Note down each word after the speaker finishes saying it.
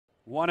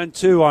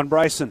1-2 on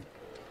Bryson.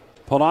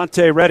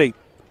 Palante ready.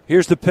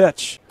 Here's the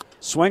pitch.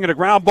 Swinging a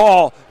ground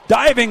ball.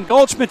 Diving.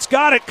 Goldschmidt's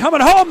got it. Coming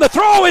home. The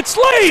throw. It's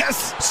late.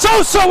 Yes.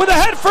 Sosa with a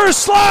head first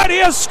slide. He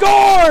has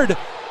scored.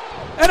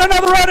 And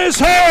another run is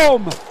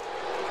home.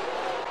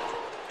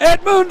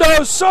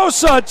 Edmundo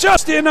Sosa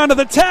just in under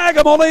the tag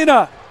of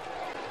Molina.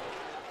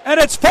 And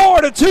it's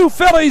 4-2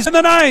 Phillies in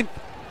the ninth.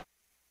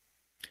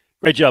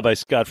 Great job by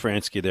Scott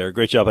Franzke there.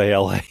 Great job by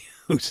L.A.,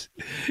 who's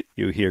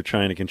you here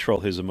trying to control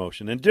his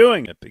emotion and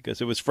doing it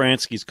because it was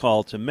Franzke's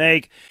call to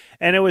make.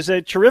 And it was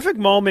a terrific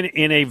moment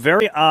in a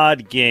very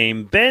odd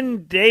game.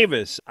 Ben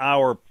Davis,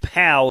 our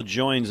pal,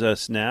 joins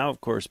us now.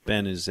 Of course,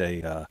 Ben is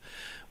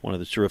one of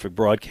the terrific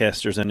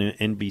broadcasters on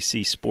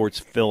NBC Sports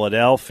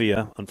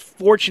Philadelphia.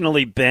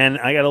 Unfortunately, Ben,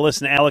 I got to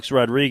listen to Alex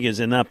Rodriguez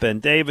and not Ben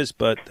Davis,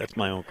 but that's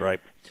my own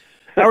gripe.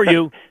 How are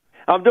you?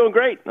 I'm doing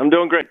great.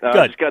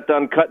 I just got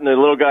done cutting the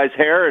little guy's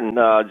hair and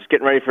just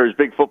getting ready for his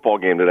big football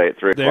game today at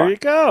 3 o'clock. There you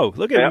go.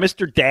 Look at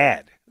Mr.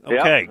 Dad.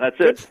 Okay, that's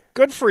it.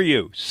 Good for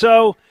you.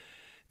 So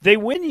they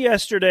win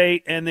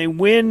yesterday, and they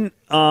win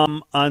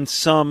on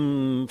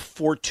some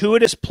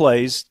fortuitous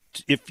plays.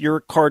 If you're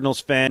a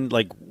Cardinals fan,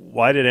 like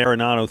why did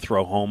Arenado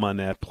throw home on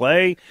that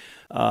play?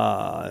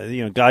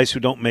 Guys who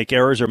don't make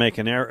errors or make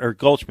an error, or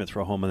Goldschmidt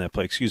throw home on that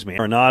play, excuse me.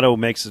 Arenado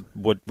makes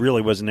what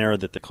really was an error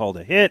that they called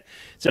a hit,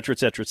 et cetera, et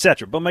cetera, et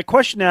cetera. But my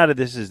question out of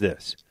this is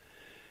this.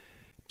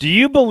 Do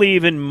you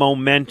believe in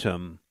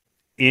momentum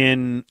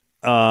in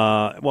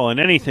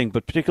anything,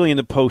 but particularly in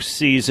the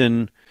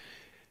postseason?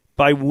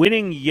 By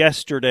winning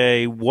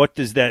yesterday, what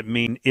does that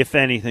mean, if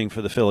anything,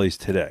 for the Phillies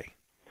today?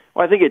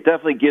 Well, I think it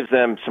definitely gives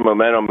them some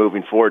momentum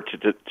moving forward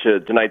to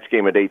tonight's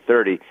game at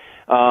 8:30.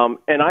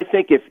 And I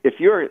think if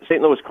you're a St.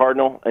 Louis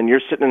Cardinal and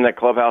you're sitting in that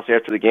clubhouse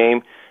after the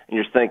game and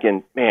you're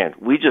thinking, man,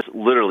 we just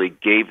literally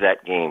gave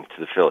that game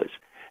to the Phillies.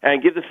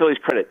 And give the Phillies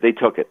credit. They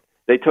took it.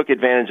 They took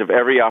advantage of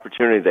every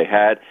opportunity they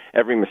had,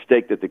 every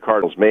mistake that the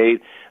Cardinals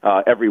made,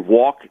 every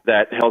walk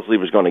that Helsley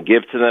was going to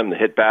give to them, the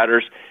hit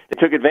batters.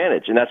 They took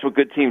advantage, and that's what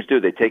good teams do.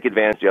 They take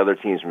advantage of the other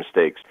team's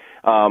mistakes.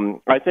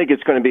 I think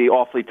it's going to be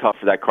awfully tough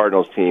for that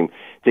Cardinals team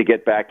to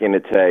get back in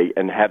it today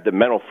and have the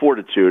mental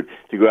fortitude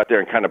to go out there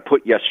and kind of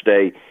put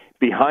yesterday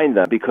behind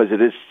them because it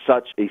is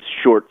such a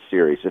short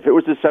series. If it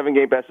was a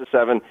 7-game best of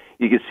 7,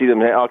 you could see them,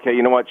 okay,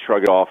 you know what,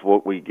 shrug it off,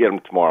 we get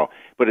them tomorrow.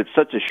 But it's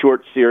such a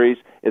short series,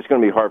 it's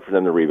going to be hard for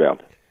them to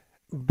rebound.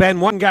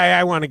 Ben, one guy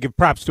I want to give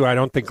props to, I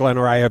don't think Glenn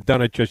or I have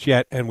done it just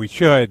yet, and we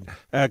should,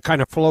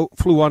 kind of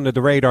flew under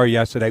the radar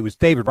yesterday, was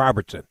David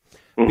Robertson.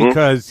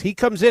 Because he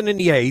comes in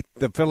the 8th.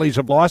 The Phillies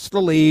have lost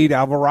the lead.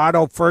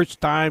 Alvarado,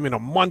 first time in a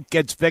month,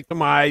 gets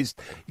victimized.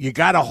 You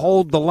got to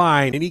hold the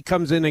line. And he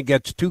comes in and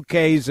gets 2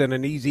 Ks and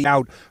an easy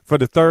out for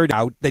the third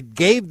out that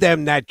gave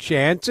them that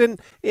chance. And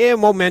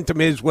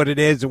momentum is what it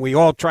is, and we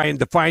all try and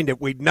define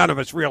it. None of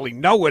us really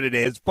know what it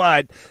is,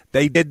 but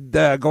they did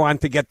go on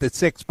to get the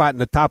 6th spot in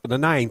the top of the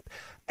 9th.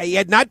 He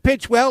had not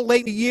pitched well late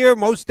in the year.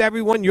 Most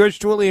everyone, yours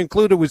truly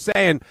included, was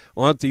saying,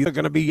 well, it's either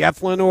going to be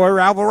Eflin or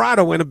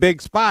Alvarado in a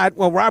big spot.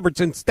 Well,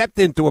 Robertson stepped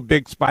into a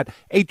big spot,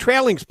 a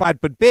trailing spot,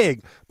 but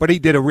big. But he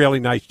did a really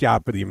nice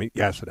job for them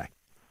yesterday.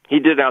 He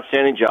did an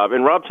outstanding job.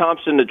 And Rob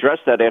Thompson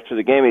addressed that after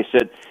the game. He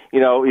said,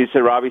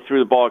 Robbie threw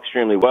the ball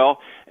extremely well,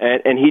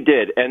 and he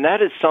did. And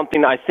that is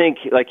something I think,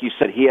 like you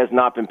said, he has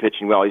not been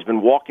pitching well. He's been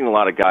walking a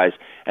lot of guys,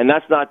 and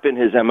that's not been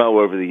his MO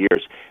over the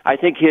years. I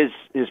think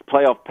his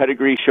playoff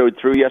pedigree showed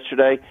through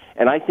yesterday,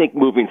 and I think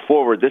moving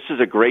forward, this is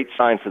a great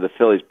sign for the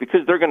Phillies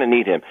because they're going to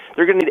need him.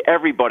 They're going to need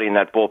everybody in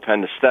that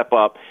bullpen to step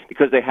up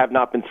because they have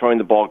not been throwing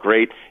the ball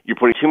great. You're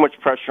putting too much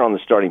pressure on the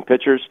starting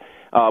pitchers.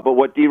 But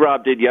what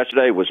D-Rob did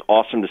yesterday was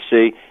awesome to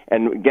see.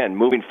 And, again,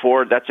 moving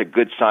forward, that's a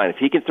good sign. If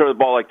he can throw the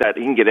ball like that,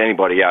 he can get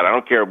anybody out. I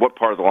don't care what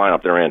part of the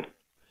lineup they're in.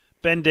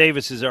 Ben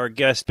Davis is our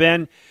guest.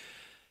 Ben,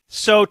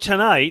 so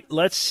tonight,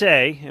 let's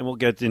say, and we'll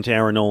get into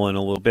Aaron Nola in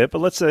a little bit, but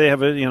let's say they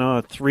have a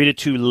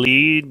 3-2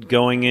 lead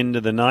going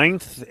into the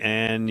 9th,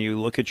 and you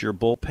look at your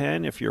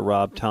bullpen if you're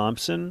Rob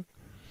Thompson.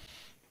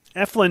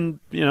 Eflin,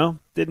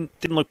 didn't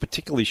look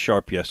particularly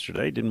sharp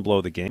yesterday. Didn't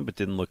blow the game, but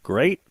didn't look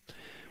great.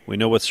 We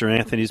know what Sir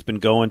Anthony's been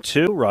going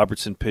to.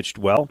 Robertson pitched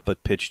well,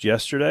 but pitched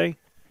yesterday.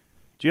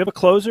 Do you have a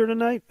closer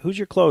tonight? Who's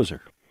your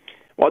closer?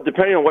 Well,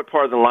 depending on what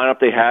part of the lineup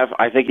they have,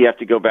 I think you have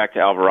to go back to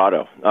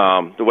Alvarado.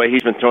 The way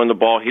he's been throwing the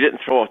ball, he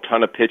didn't throw a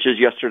ton of pitches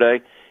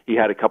yesterday. He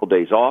had a couple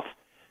days off,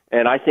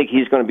 and I think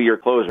he's going to be your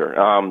closer.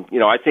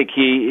 I think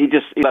he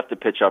left the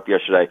pitch up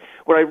yesterday.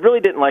 What I really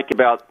didn't like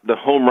about the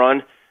home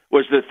run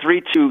was the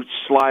 3-2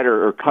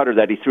 slider or cutter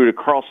that he threw to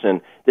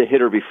Carlson, the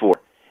hitter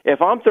before.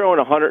 If I'm throwing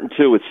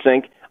 102 with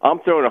Sink, I'm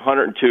throwing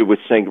 102 with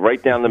Sink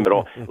right down the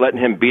middle,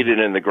 letting him beat it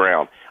in the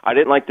ground. I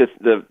didn't like the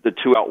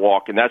 2-out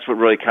walk, and that's what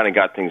really kind of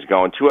got things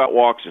going. 2-out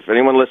walks, if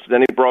anyone listens to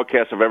any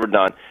broadcast I've ever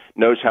done,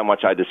 knows how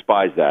much I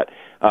despise that.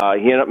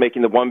 He ended up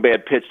making the one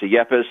bad pitch to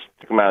Yepes,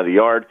 took him out of the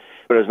yard,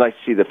 but it was nice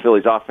to see the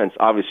Phillies offense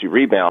obviously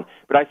rebound.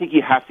 But I think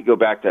you have to go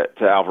back to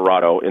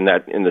Alvarado in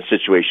the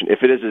situation.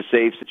 If it is a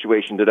save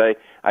situation today,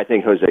 I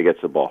think Jose gets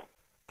the ball.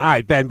 All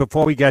right, Ben,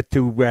 before we get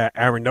to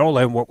Aaron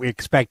Nola and what we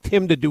expect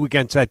him to do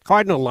against that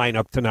Cardinal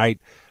lineup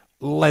tonight,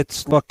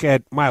 let's look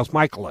at Miles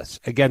Michaelis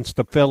against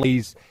the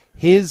Phillies.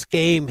 His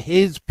game,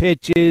 his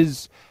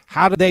pitches,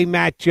 how do they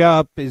match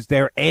up? Is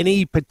there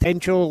any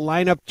potential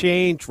lineup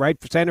change, right,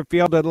 for center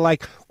field or the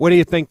like? What do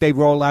you think they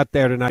roll out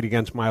there tonight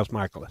against Miles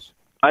Michaelis?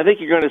 I think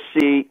you're going to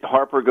see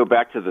Harper go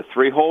back to the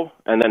 3-hole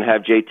and then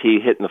have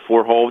JT hit in the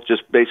 4-hole,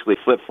 just basically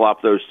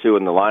flip-flop those two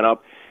in the lineup.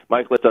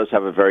 Michaelis does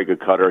have a very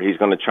good cutter. He's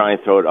going to try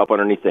and throw it up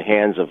underneath the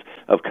hands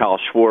of Kyle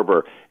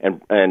Schwarber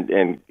and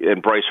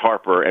Bryce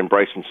Harper and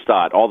Bryson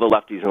Stott, all the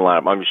lefties in the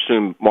lineup. I'm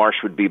assuming Marsh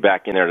would be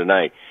back in there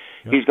tonight.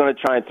 Yep. He's going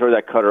to try and throw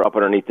that cutter up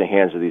underneath the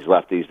hands of these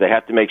lefties. They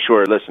have to make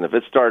sure, listen, if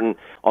it's starting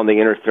on the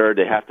inner third,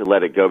 they have to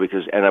let it go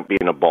because it ends up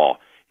being a ball.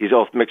 He's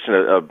off mixing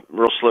a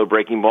real slow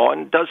breaking ball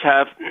and does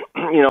have,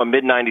 a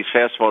mid-90s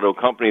fastball to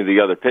accompany the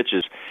other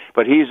pitches.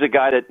 But he's a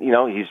guy that,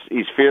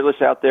 he's fearless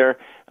out there.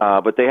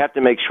 But they have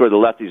to make sure, the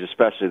lefties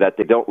especially, that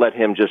they don't let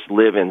him just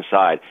live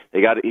inside.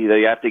 They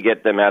have to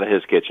get them out of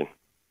his kitchen.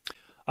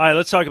 All right,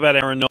 let's talk about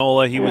Aaron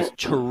Nola. He was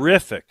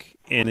terrific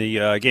in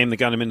the game that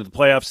got him into the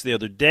playoffs the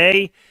other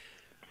day.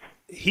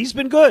 He's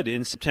been good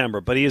in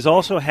September, but he has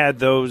also had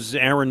those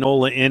Aaron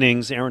Nola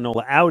innings, Aaron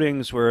Nola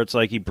outings, where it's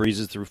like he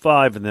breezes through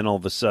 5, and then all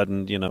of a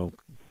sudden,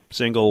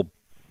 single,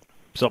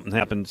 something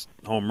happens,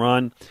 home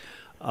run.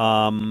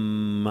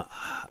 I'm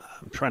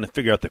trying to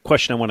figure out the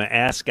question I want to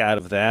ask out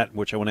of that,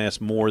 which I want to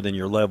ask more than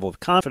your level of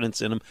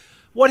confidence in him.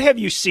 What have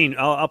you seen?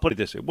 I'll put it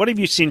this way. What have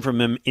you seen from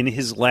him in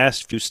his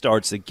last few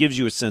starts that gives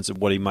you a sense of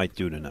what he might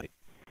do tonight?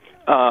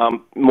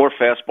 More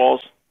fastballs,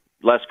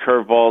 less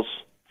curveballs,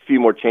 a few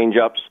more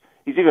changeups.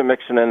 He's even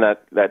mixing in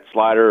that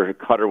slider or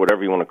cutter,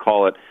 whatever you want to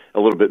call it,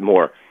 a little bit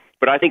more.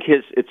 But I think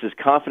it's his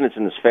confidence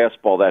in his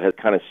fastball that has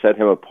kind of set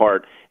him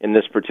apart in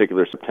this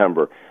particular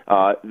September.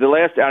 The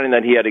last outing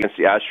that he had against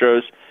the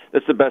Astros,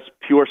 that's the best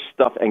pure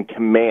stuff and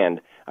command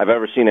I've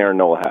ever seen Aaron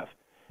Nola have.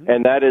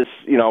 And that is,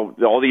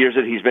 all the years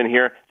that he's been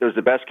here, that was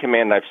the best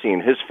command I've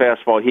seen. His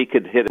fastball, he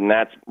could hit a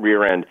gnat's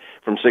rear end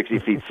from 60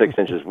 feet 6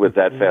 inches with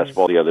that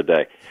fastball the other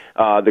day.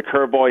 The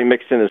curveball he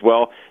mixed in as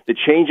well. The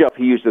changeup,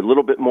 he used a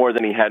little bit more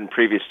than he had in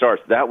previous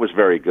starts. That was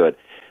very good.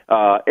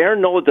 Aaron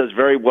Nola does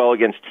very well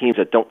against teams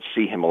that don't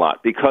see him a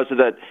lot because of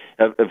that,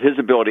 of his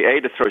ability, A,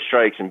 to throw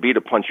strikes, and B,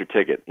 to punch your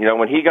ticket.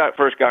 When he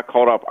first got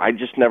called up, I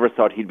just never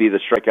thought he'd be the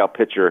strikeout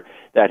pitcher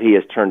that he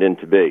has turned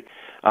into be.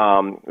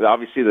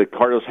 Obviously, the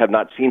Cardinals have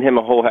not seen him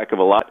a whole heck of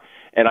a lot,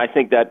 and I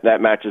think that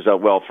matches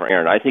up well for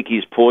Aaron. I think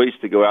he's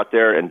poised to go out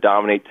there and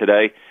dominate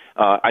today.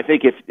 I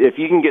think if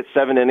you can get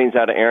 7 innings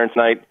out of Aaron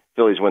tonight,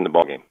 Phillies win the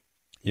ballgame.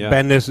 Yeah.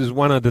 Ben, this is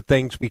one of the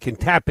things we can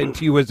tap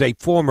into you as a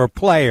former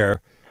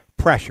player,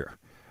 pressure.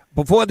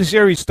 Before the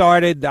series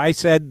started, I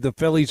said the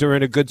Phillies are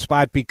in a good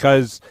spot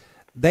because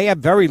they have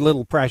very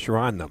little pressure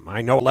on them.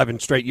 I know 11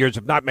 straight years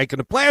of not making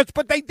the playoffs,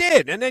 but they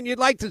did. And then you'd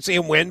like to see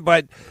them win,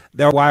 but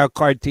they're a wild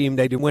card team.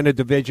 They didn't win a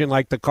division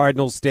like the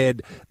Cardinals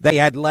did. They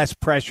had less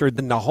pressure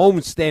than the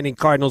home-standing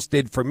Cardinals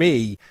did for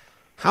me.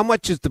 How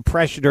much is the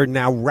pressure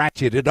now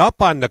ratcheted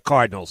up on the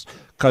Cardinals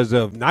because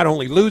of not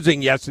only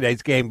losing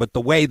yesterday's game, but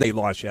the way they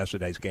lost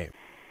yesterday's game?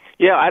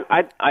 Yeah,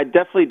 I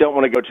definitely don't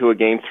want to go to a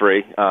Game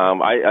 3.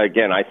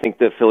 I think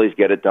the Phillies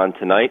get it done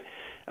tonight.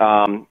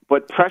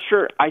 But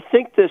pressure, I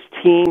think this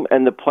team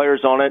and the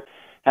players on it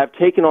have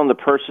taken on the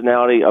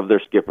personality of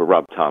their skipper,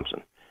 Rob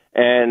Thompson.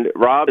 And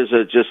Rob is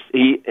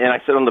and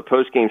I said on the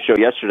post-game show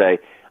yesterday,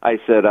 I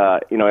said,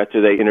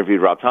 after they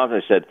interviewed Rob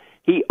Thompson, I said,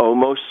 he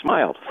almost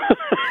smiled.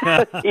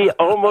 He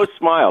almost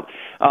smiled.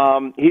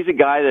 He's a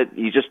guy that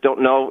you just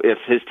don't know if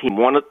his team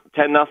won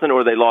 10-0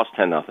 or they lost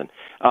 10-0.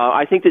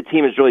 I think the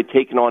team has really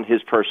taken on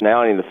his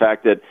personality and the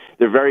fact that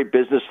they're very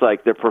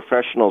businesslike. They're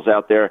professionals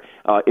out there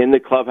in the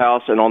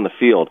clubhouse and on the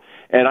field.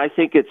 And I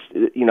think it's,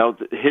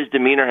 his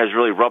demeanor has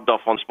really rubbed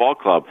off on this ball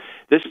club.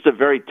 This is a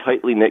very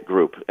tightly knit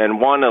group, and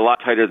one a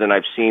lot tighter than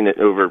I've seen it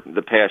over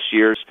the past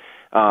years.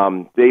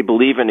 They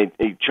believe in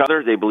each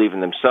other. They believe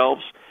in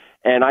themselves.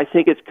 And I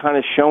think it's kind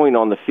of showing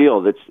on the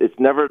field.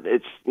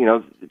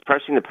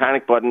 Pressing the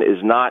panic button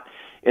is not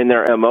in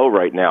their MO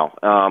right now.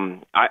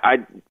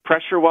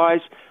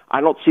 Pressure-wise,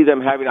 I don't see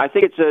them having. I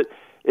think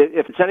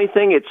if it's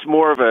anything, it's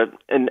more of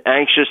an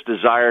anxious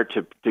desire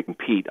to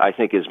compete. I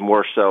think is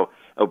more so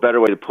a better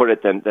way to put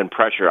it than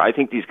pressure. I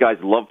think these guys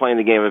love playing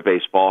the game of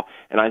baseball,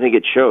 and I think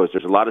it shows.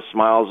 There's a lot of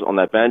smiles on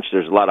that bench.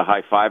 There's a lot of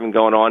high-fiving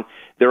going on.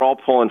 They're all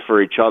pulling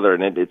for each other,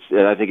 and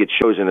I think it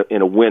shows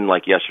in a win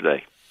like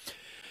yesterday.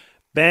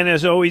 Ben,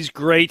 as always,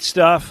 great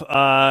stuff.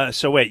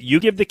 So wait, you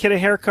give the kid a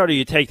haircut or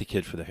you take the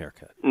kid for the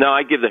haircut? No,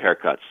 I give the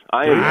haircuts.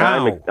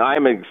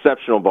 I'm an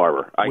exceptional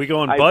barber. We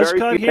going buzz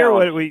cut here?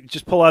 Or we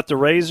just pull out the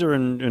razor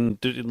and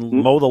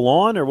mow the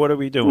lawn, or what are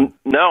we doing?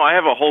 No, I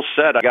have a whole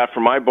set I got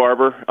from my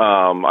barber.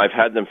 I've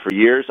had them for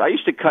years. I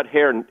used to cut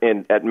hair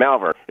at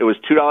Malvern. It was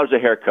 $2 a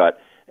haircut.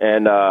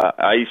 And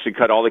I used to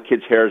cut all the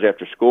kids' hairs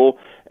after school,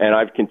 and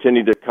I've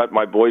continued to cut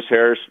my boys'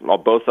 hairs,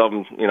 both of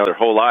them, their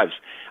whole lives.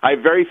 I have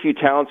very few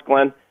talents,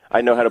 Glenn. I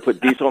know how to put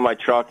diesel in my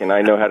truck, and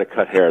I know how to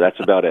cut hair. That's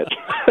about it.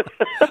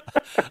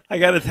 I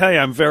got to tell you,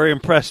 I'm very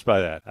impressed by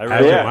that.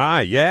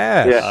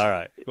 Yeah. All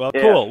right. Well,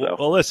 cool. Yeah, so.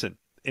 Well, listen,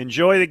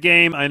 Enjoy the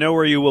game. I know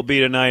where you will be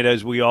tonight,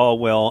 as we all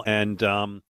will. And